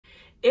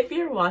If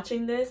you're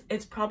watching this,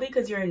 it's probably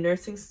because you're a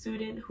nursing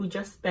student who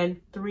just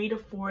spent 3 to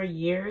 4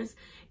 years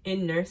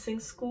in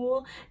nursing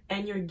school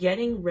and you're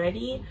getting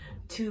ready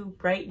to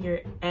write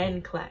your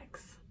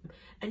Nclex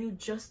and you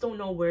just don't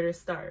know where to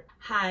start.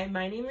 Hi,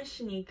 my name is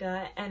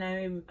Shanika and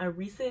I'm a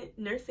recent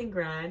nursing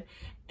grad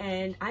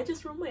and I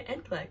just wrote my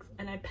Nclex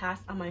and I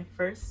passed on my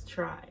first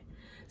try.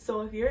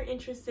 So if you're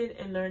interested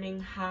in learning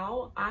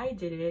how I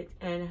did it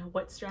and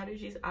what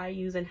strategies I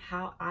use and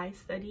how I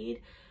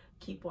studied,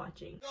 keep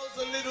watching.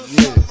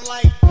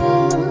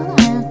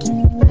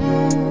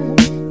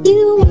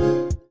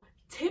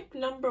 Tip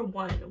number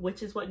 1,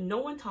 which is what no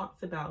one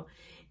talks about,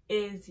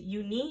 is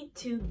you need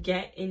to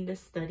get in the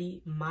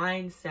study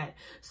mindset.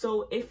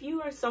 So if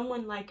you are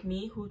someone like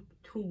me who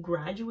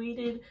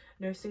graduated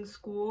nursing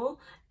school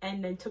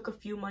and then took a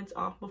few months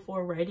off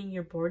before writing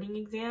your boarding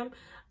exam,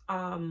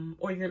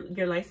 or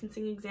your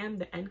licensing exam,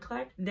 the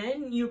Nclex,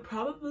 then you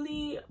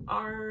probably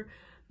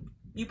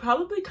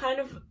kind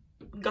of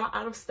got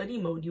out of study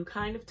mode. You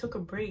kind of took a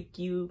break.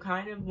 You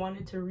kind of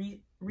wanted to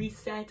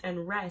reset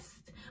and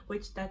rest,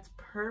 which that's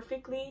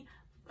perfectly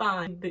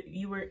fine. But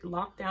you were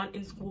locked down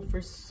in school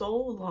for so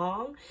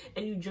long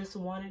and you just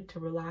wanted to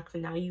relax,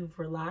 and now you've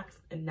relaxed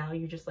and now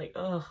you're just like,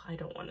 ugh, I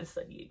don't want to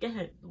study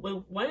again.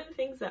 Well, one of the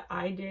things that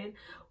I did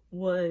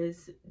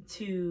was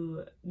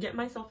to get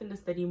myself into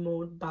study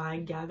mode by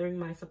gathering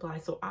my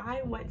supplies. So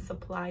I went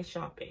supply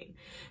shopping.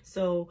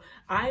 So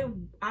I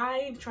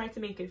tried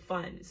to make it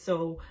fun.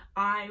 So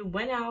I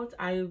went out,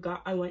 I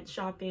went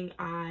shopping,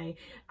 I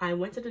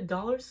went to the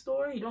dollar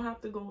store. You don't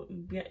have to go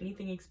get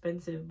anything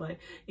expensive, but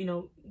you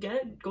know,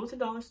 go to the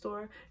dollar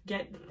store,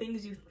 get the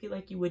things you feel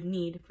like you would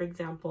need. For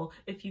example,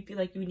 if you feel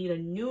like you need a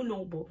new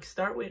notebook,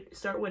 start with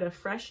a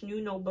fresh new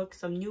notebook,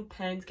 some new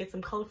pens, get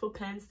some colorful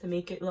pens to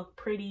make it look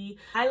pretty,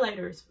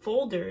 highlighters,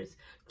 folders,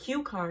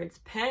 cue cards,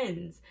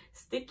 pens,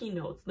 sticky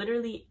notes,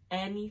 literally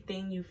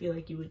anything you feel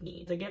like you would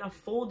need. To get a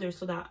folder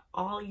so that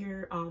all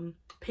your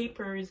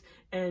papers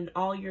and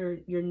all your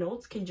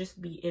notes can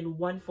just be in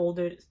one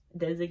folder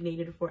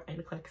designated for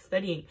Nclex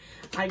studying.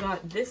 I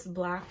got this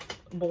black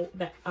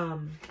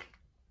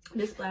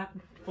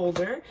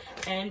folder,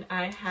 and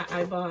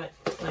I bought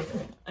like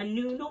a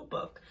new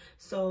notebook.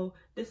 So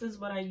this is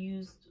what I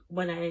used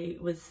when I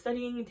was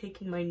studying and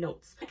taking my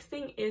notes. Next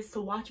thing is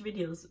to watch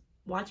videos.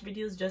 Watch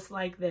videos just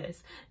like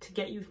this to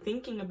get you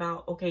thinking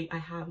about, okay, I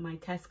have my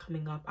test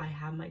coming up.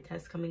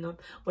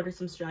 What are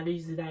some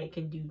strategies that I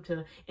can do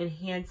to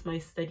enhance my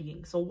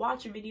studying? So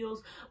watch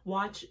videos,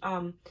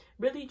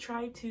 really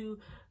try to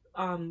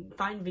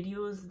find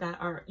videos that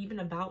are even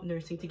about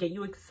nursing to get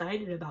you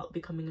excited about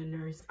becoming a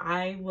nurse.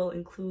 I will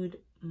include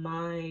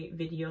my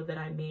video that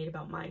I made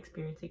about my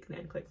experience taking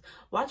Nclex.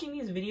 Watching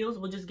these videos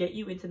will just get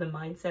you into the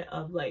mindset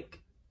of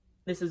like,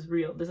 this is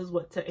real, this is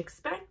what to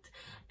expect,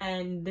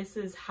 and this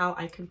is how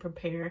I can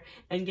prepare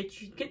and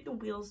get the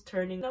wheels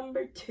turning.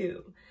 Number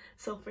 2.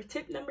 So for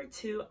tip number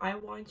 2, I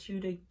want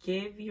you to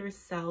give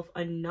yourself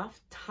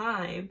enough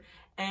time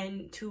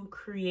and to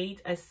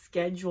create a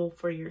schedule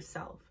for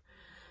yourself.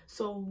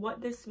 So what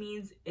this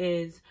means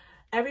is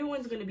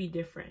everyone's going to be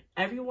different.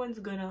 Everyone's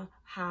going to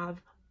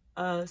have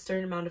a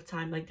certain amount of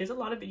time. Like there's a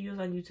lot of videos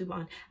on YouTube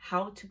on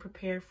how to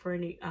prepare for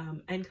an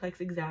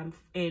Nclex exam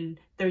in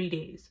 30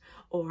 days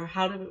or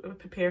how to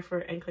prepare for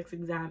an Nclex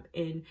exam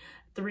in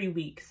 3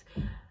 weeks.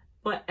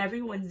 But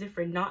everyone's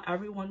different. Not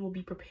everyone will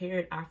be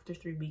prepared after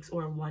 3 weeks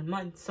or 1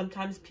 month.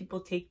 Sometimes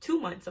people take 2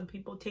 months. Some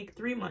people take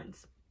 3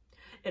 months.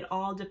 It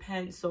all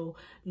depends. So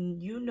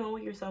you know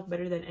yourself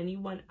better than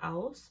anyone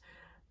else.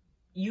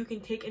 You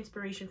can take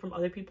inspiration from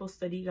other people's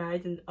study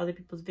guides and other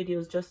people's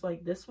videos just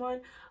like this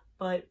one,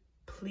 but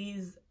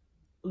please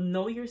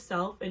know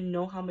yourself and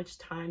know how much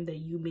time that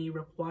you may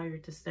require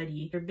to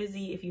study. If you're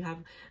busy, if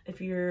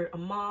you're a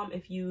mom,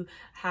 if you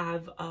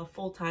have a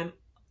full-time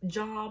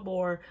job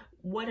or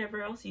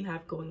whatever else you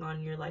have going on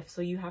in your life,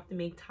 so you have to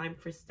make time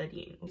for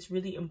studying. It's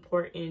really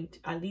important,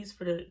 at least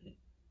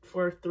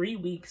for 3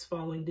 weeks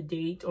following the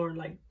date, or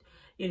like,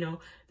 you know,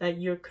 that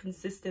you're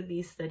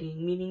consistently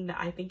studying, meaning that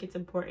I think it's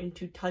important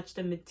to touch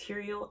the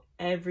material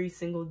every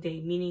single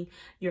day, meaning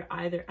you're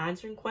either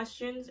answering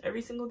questions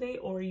every single day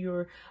or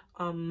you're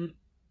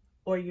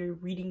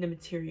reading the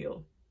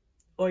material,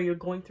 or you're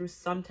going through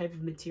some type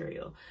of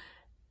material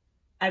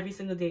every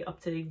single day up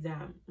to the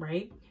exam,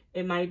 right?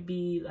 It might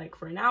be like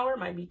for an hour, it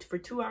might be for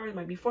 2 hours, it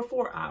might be for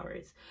 4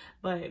 hours,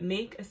 but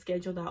make a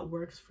schedule that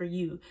works for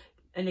you.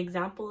 An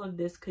example of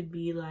this could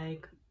be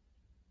like,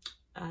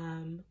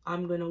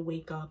 I'm gonna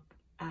wake up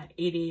at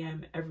 8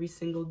 a.m. every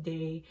single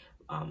day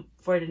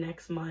for the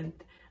next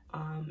month,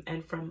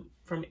 and from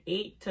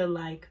 8 to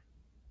like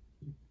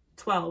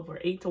 12 or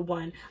 8 to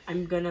 1,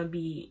 I'm gonna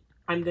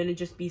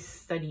just be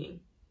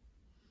studying.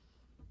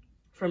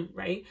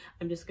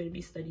 I'm just gonna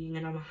be studying,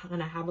 and I'm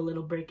gonna have a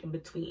little break in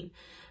between.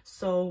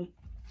 So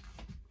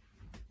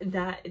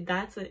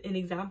that's an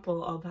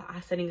example of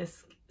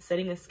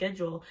setting a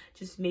schedule,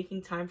 just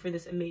making time for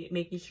this and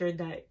making sure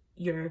that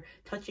you're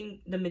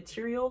touching the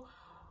material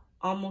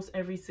almost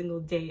every single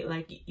day.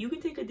 Like you can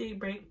take a day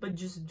break, but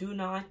just do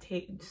not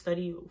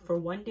study for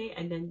 1 day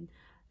and then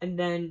and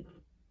then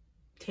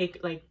take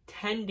like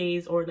 10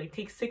 days or like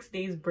take 6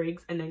 days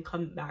breaks and then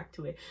come back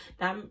to it.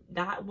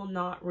 That will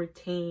not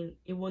retain,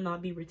 it will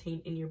not be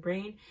retained in your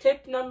brain.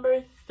 Tip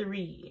number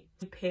 3,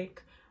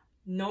 pick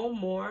no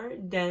more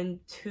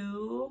than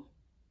 2,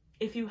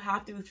 if you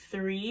have to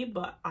 3,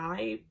 but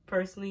I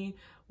personally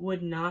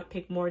would not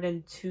pick more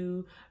than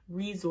 2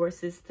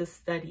 resources to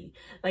study.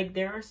 Like,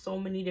 there are so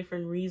many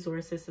different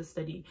resources to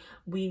study.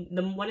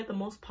 One of the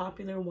most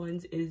popular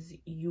ones is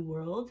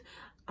Uworld.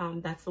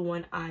 That's the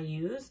one I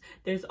use.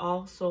 There's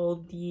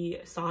also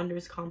the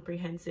Saunders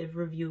Comprehensive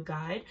Review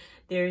Guide.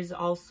 There's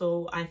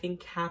also, I think,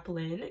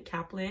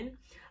 Kaplan.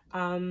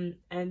 And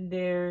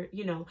there,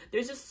 you know,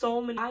 there's just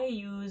so many. I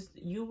use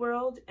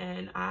Uworld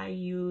and I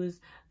use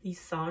the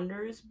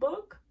Saunders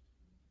book.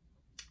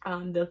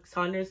 The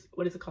Saunders,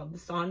 what is it called? The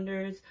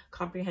Saunders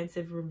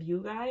Comprehensive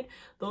Review Guide.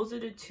 Those are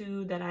the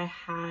 2 that I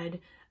had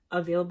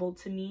available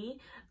to me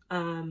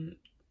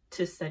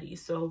to study.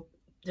 So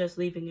just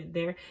leaving it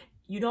there.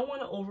 You don't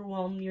want to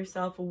overwhelm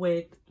yourself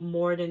with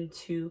more than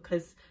 2,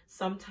 because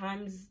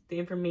sometimes the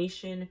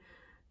information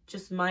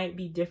just might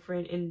be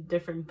different in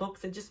different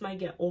books. It just might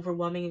get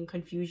overwhelming and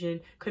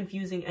confusing.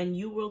 And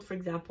Uworld, for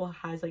example,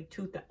 has like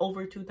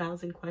over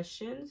 2,000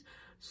 questions.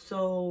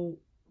 So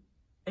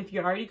if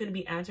you're already going to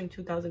be answering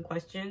 2,000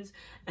 questions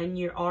and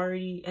you're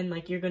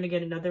going to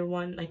get another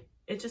one, like,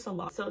 it's just a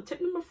lot. So tip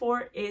number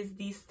 4 is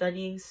the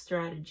studying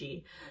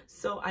strategy.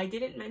 So I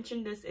didn't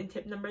mention this in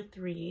tip number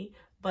 3,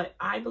 but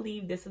I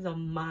believe this is a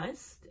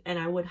must and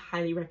I would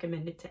highly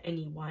recommend it to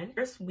anyone.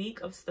 First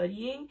week of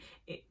studying,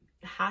 it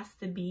has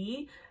to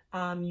be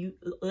you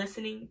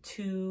listening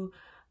to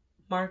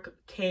Mark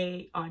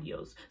K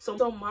audios.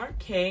 So Mark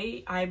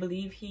K, I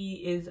believe he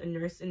is a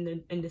nurse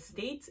in the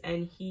States,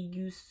 and he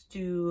used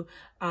to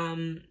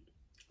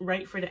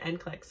write for the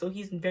Nclex. So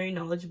he's very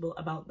knowledgeable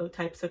about the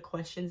types of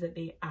questions that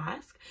they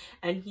ask,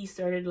 and he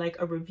started like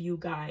a review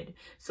guide.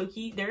 So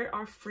there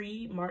are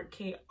free Mark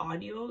K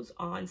audios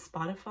on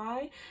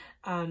Spotify.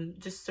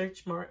 Just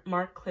search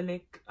Mark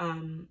Klimek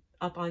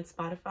up on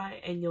Spotify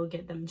and you'll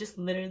get them. Just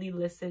literally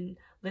listen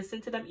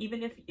to them.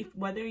 Even if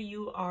whether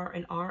you are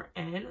an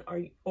RN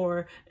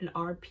or an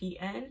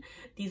RPN,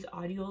 these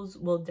audios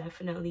will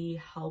definitely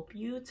help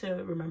you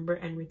to remember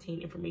and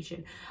retain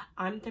information.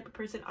 I'm the type of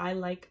person, I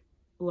like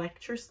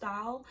lecture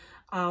style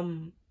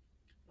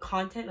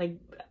content. Like,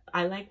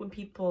 I like when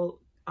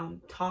people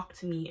talk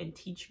to me and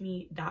teach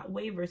me that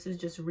way versus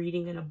just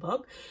reading in a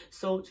book.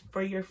 So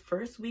for your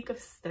first week of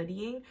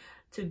studying,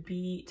 to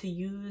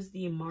use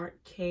the Mark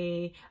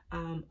K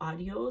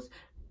audios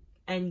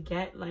and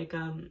get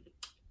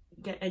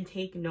and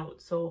take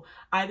notes. So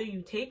either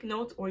you take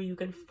notes or you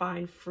can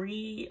find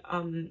free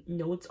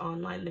notes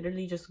online.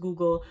 Literally just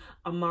Google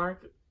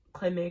Mark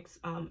Klimek's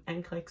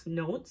Nclex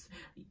notes.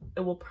 It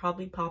will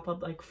probably pop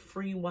up like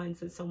free ones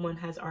that someone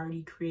has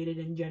already created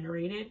and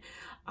generated.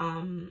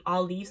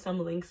 I'll leave some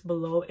links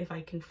below if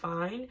I can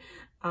find.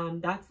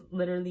 That's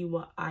literally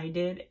what I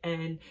did,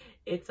 and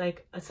it's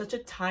like such a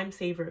time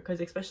saver,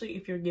 because especially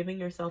if you're giving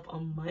yourself a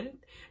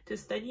month to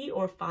study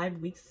or 5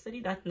 weeks to study,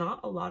 that's not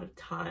a lot of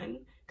time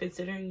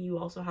considering you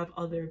also have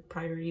other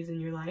priorities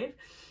in your life.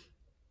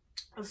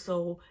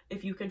 So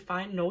if you can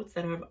find notes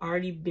that have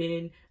already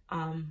been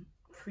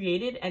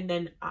created, and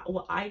then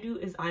what I do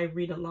is I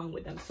read along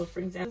with them. So for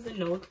example, the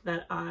notes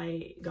that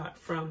I got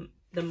from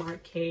the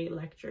Mark K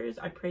lectures,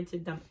 I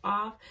printed them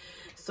off.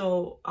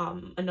 So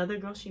another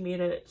girl, she made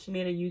a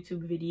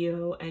YouTube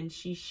video and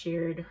she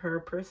shared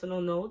her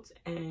personal notes,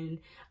 and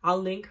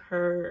I'll link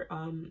her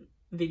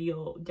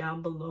video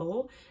down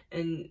below,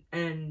 and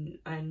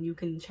you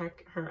can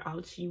check her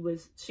out. She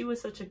was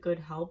such a good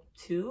help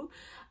too.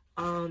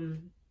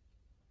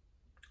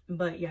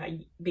 But yeah,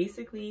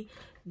 basically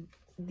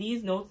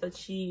these notes that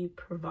she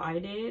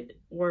provided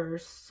were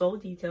so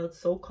detailed,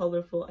 so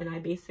colorful, and I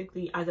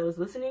basically, as I was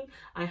listening,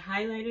 I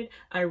highlighted,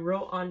 I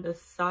wrote on the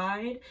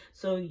side.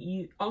 So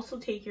you also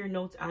take your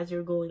notes as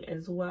you're going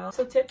as well.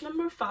 So tip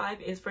number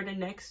 5 is, for the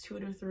next 2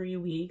 to 3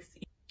 weeks,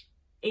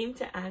 aim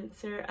to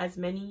answer as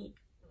many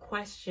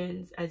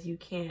questions as you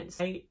can.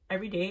 So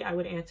every day I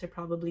would answer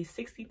probably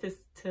 60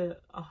 to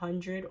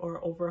 100 or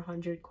over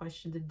 100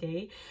 questions a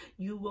day.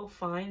 You will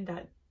find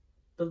that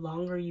the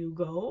longer you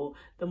go,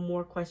 the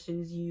more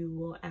questions you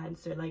will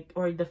answer,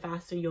 or the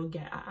faster you'll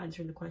get at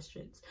answering the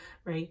questions,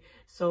 right?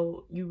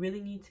 So you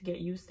really need to get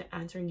used to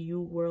answering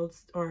Uworld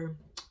or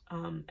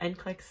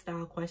Nclex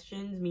style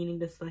questions, meaning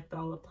the select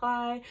all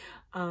apply,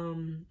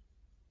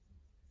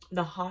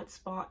 the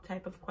hotspot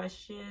type of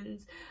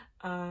questions.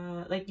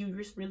 Like, you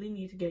just really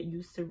need to get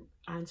used to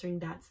answering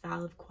that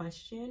style of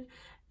question,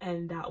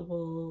 and that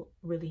will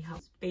really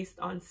help. Based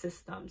on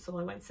system, so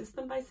I went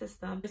system by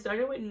system. I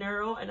started with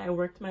neuro and I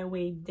worked my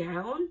way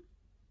down.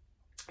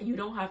 You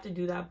don't have to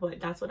do that, but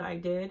that's what I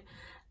did.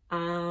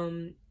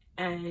 And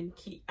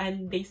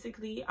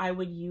basically I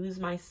would use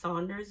my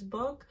Saunders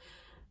book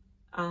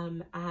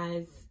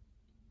as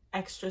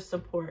extra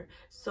support.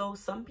 So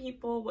some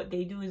people, what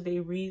they do is they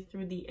read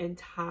through the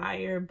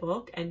entire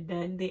book and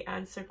then they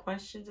answer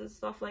questions and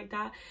stuff like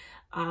that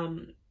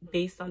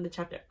based on the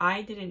chapter.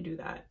 I didn't do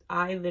that.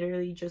 I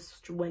literally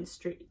just went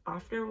straight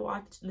after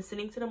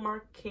listening to the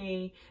Mark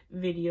K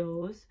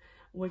videos,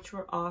 which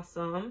were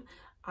awesome.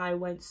 I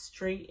went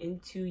straight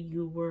into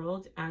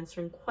Uworld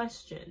answering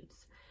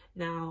questions.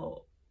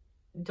 Now,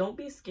 don't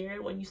be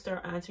scared when you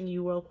start answering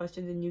Uworld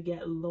questions and you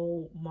get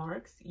low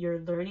marks. You're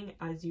learning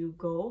as you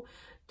go.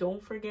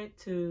 Don't forget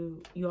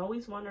to, you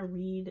always want to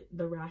read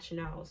the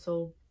rationale.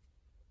 So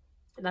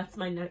that's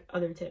my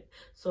other tip.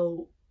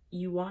 So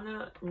you want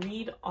to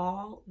read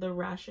all the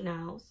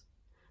rationales,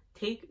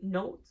 take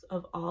notes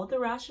of all the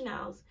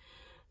rationales,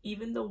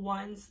 even the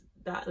ones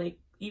that like,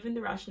 even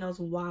the rationales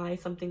why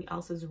something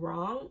else is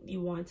wrong.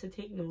 You want to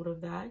take note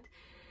of that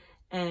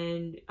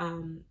and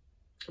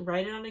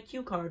write it on a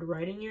cue card,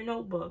 write in your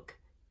notebook.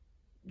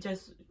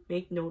 Just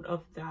make note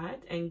of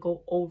that and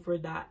go over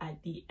that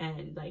at the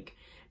end. Like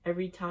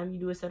every time you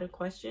do a set of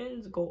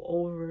questions, go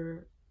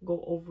over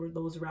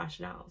those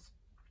rationales.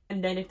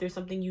 And then if there's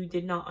something you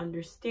did not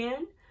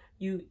understand,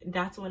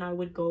 that's when I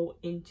would go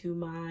into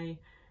my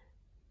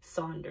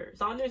Saunders.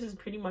 Saunders is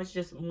pretty much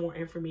just more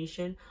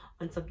information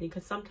on something,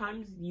 because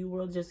sometimes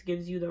Uworld just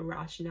gives you the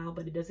rationale,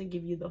 but it doesn't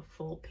give you the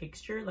full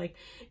picture. Like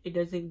it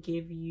doesn't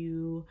give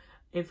you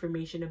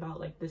information about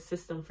like the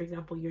system. For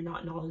example, you're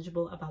not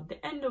knowledgeable about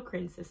the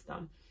endocrine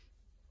system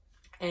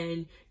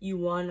and you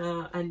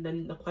wanna, and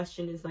then the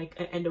question is like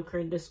an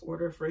endocrine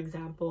disorder, for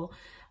example,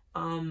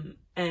 and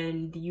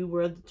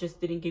Uworld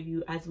just didn't give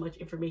you as much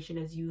information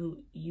as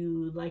you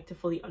like to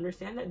fully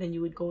understand that, then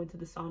you would go into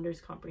the Saunders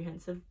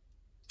comprehensive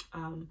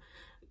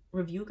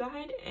review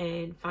guide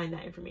and find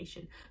that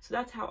information. So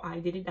that's how I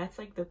did it. That's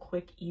like the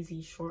quick,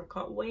 easy,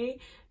 shortcut way,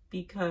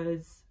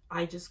 because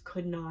I just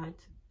could not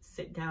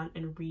sit down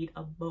and read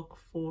a book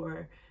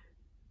for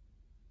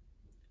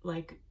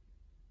like,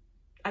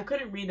 I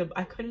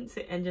couldn't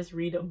sit and just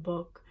read a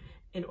book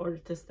in order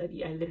to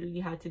study. I literally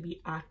had to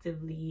be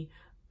actively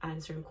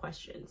answering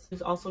questions.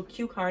 There's also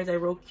cue cards. I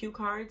wrote cue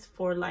cards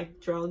for like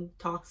drug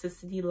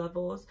toxicity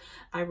levels.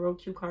 I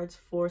wrote cue cards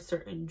for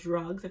certain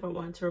drugs if I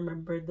wanted to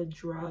remember the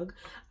drug.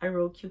 I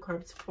wrote cue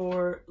cards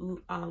for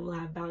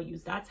lab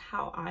values. That's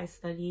how I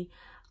study.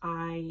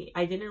 I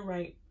didn't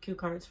write cue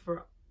cards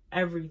for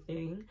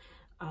everything,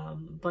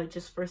 but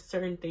just for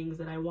certain things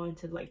that I wanted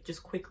to like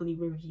just quickly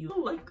review,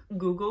 like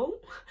Google.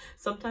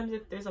 Sometimes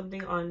if there's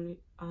something on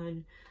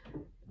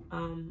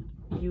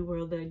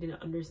Uworld that I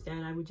didn't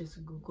understand, I would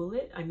just Google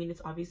it. I mean,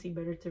 it's obviously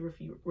better to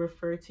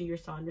refer to your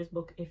Saunders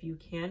book if you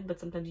can, but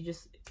sometimes you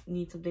just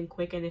need something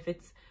quick, and if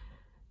it's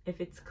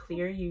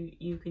clear,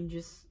 you can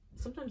just,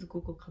 sometimes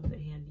Google comes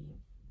in handy.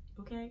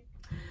 Okay,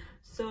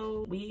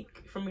 so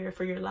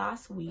for your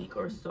last week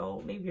or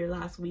so, maybe your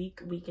last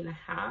week and a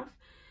half,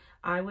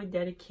 I would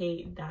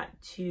dedicate that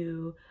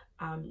to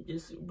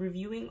just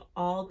reviewing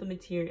all the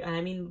material. And I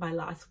mean by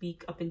last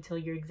week up until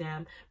your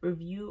exam,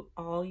 review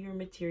all your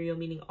material,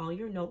 meaning all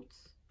your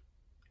notes,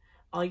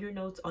 all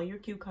your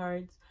cue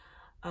cards,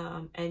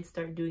 and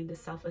start doing the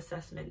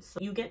self-assessments. So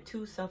you get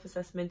 2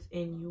 self-assessments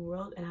in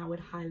Uworld, and I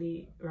would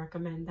highly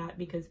recommend that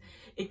because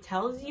it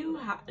tells you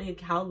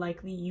how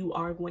likely you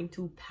are going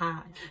to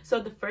pass.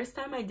 So the first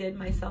time I did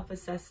my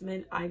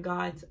self-assessment, I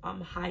got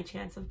high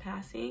chance of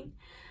passing.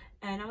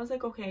 And I was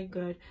like, okay,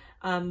 good.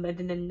 But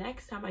then the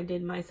next time I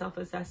did my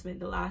self-assessment,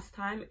 the last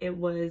time,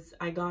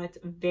 I got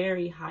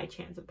very high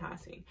chance of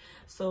passing.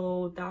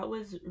 So that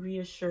was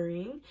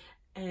reassuring.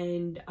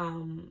 And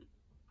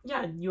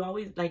yeah, you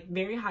always like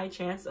very high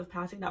chance of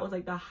passing. That was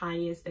like the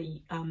highest that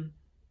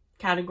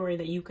category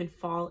that you could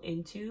fall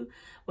into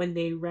when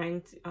they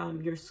ranked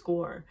your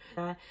score.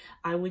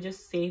 I would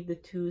just save the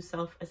 2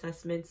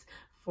 self-assessments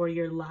for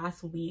your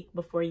last week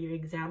before your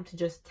exam to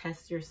just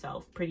test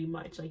yourself, pretty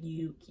much. Like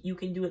you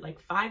can do it like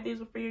 5 days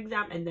before your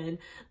exam, and then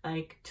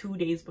like 2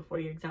 days before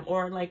your exam,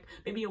 or like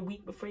maybe a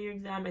week before your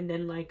exam, and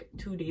then like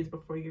 2 days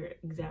before your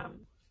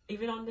exam.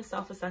 Even on the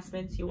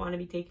self-assessments, you want to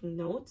be taking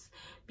notes,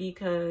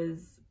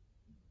 because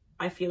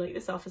I feel like the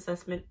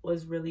self-assessment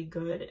was really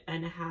good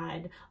and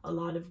had a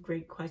lot of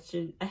great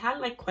questions. I had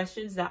like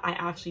questions that I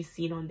actually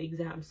seen on the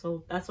exam.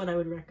 So that's what I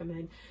would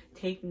recommend.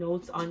 Take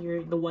notes on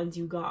the ones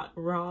you got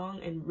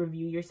wrong and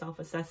review your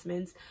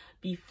self-assessments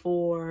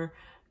before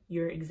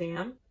your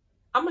exam.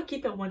 I'm gonna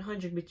keep it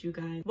 100 with you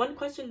guys. One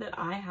question that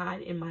I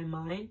had in my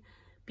mind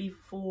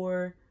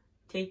before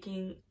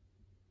taking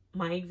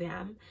my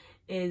exam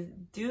is,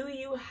 do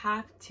you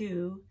have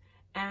to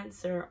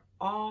answer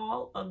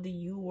all of the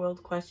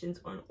Uworld questions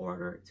in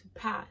order to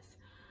pass?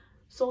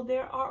 So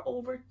there are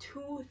over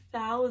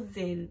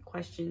 2,000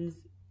 questions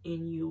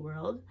in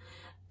Uworld.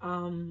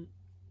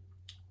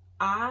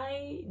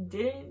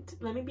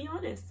 Let me be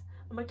honest,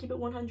 I'm gonna keep it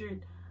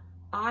 100.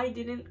 I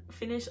didn't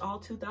finish all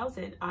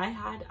 2,000.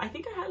 I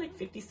think I had like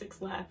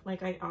 56 left.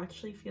 Like I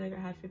actually feel like I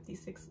had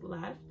 56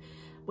 left,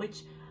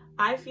 which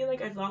I feel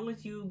like as long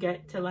as you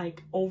get to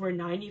like over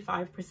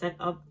 95%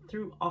 of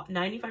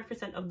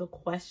 95% of the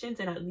questions,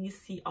 and at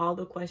least see all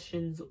the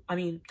questions, I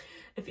mean,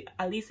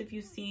 if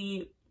you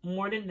see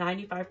more than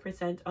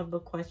 95% of the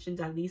questions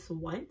at least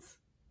once,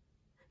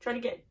 try to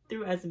get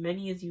through as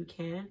many as you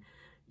can,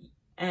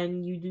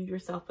 and you do your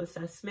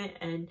self-assessment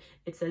and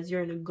it says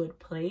you're in a good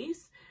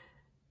place,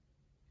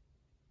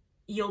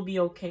 you'll be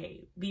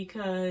okay.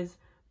 Because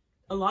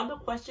a lot of the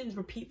questions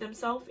repeat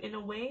themselves in a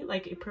way,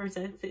 like it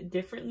presents it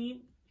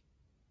differently,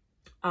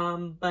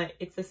 but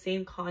it's the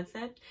same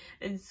concept,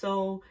 and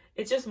so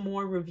it's just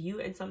more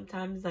review. And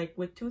sometimes like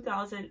with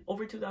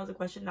over 2,000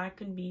 questions, that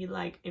can be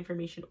like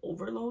information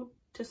overload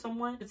to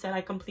someone. It said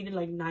I completed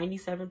like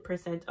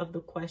 97% of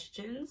the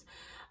questions,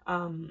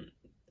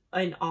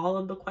 in all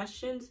of the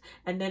questions,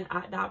 and then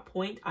at that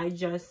point I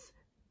just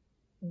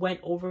went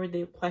over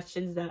the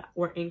questions that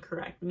were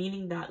incorrect,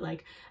 meaning that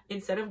like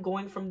instead of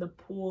going from the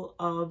pool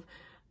of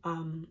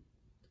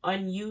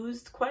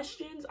unused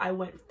questions, I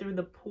went through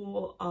the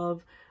pool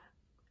of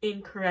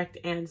incorrect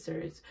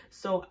answers.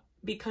 So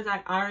because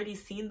I already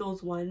seen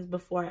those ones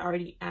before, I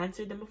already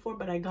answered them before,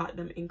 but I got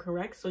them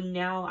incorrect, so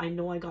now I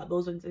know I got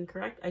those ones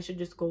incorrect. I should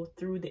just go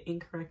through the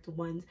incorrect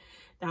ones.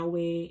 That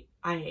way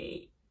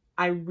I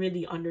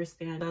really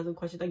understand 1,000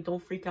 questions. Like,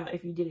 don't freak out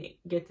if you didn't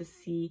get to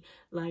see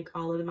like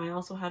all of them. I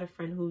also had a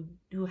friend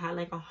who had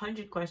like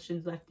 100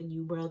 questions left in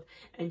Uworld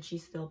and she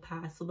still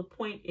passed. So the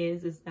point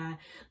is that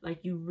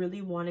like you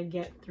really want to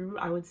get through,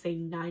 I would say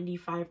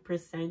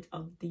 95%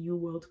 of the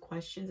Uworld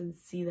questions and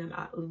see them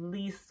at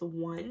least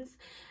once,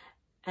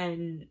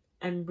 and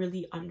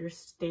really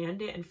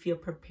understand it and feel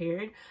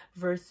prepared,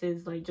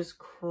 versus like just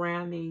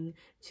cramming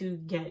to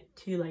get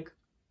to like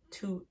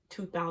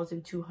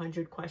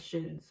 2,200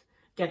 questions,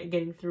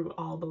 getting through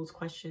all those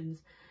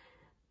questions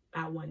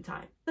at one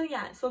time. So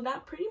yeah, so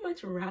that pretty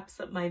much wraps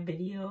up my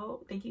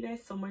video. Thank you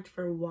guys so much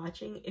for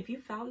watching. If you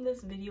found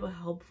this video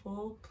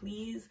helpful,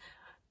 please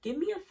give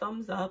me a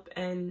thumbs up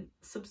and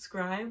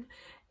subscribe,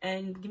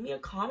 and give me a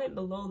comment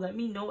below. Let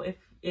me know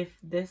if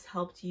this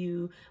helped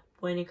you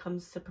when it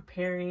comes to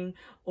preparing,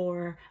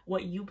 or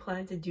what you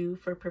plan to do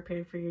for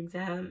preparing for your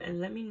exam, and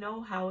let me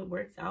know how it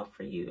works out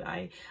for you.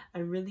 I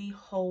really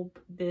hope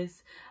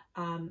this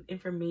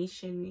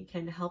information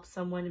can help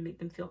someone and make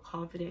them feel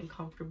confident and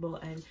comfortable,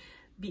 and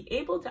be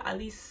able to at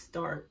least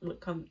start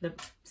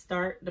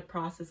the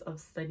process of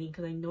studying,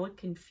 because I know it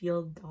can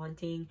feel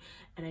daunting,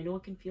 and I know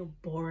it can feel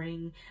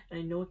boring, and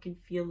I know it can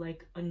feel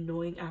like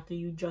annoying after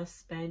you just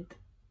spent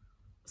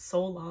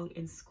so long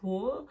in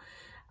school.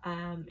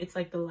 It's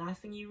like the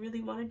last thing you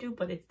really want to do,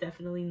 but it's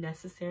definitely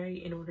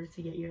necessary in order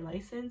to get your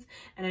license,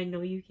 and I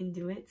know you can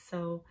do it.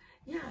 So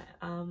yeah,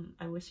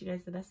 I wish you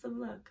guys the best of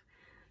luck.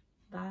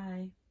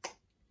 Bye.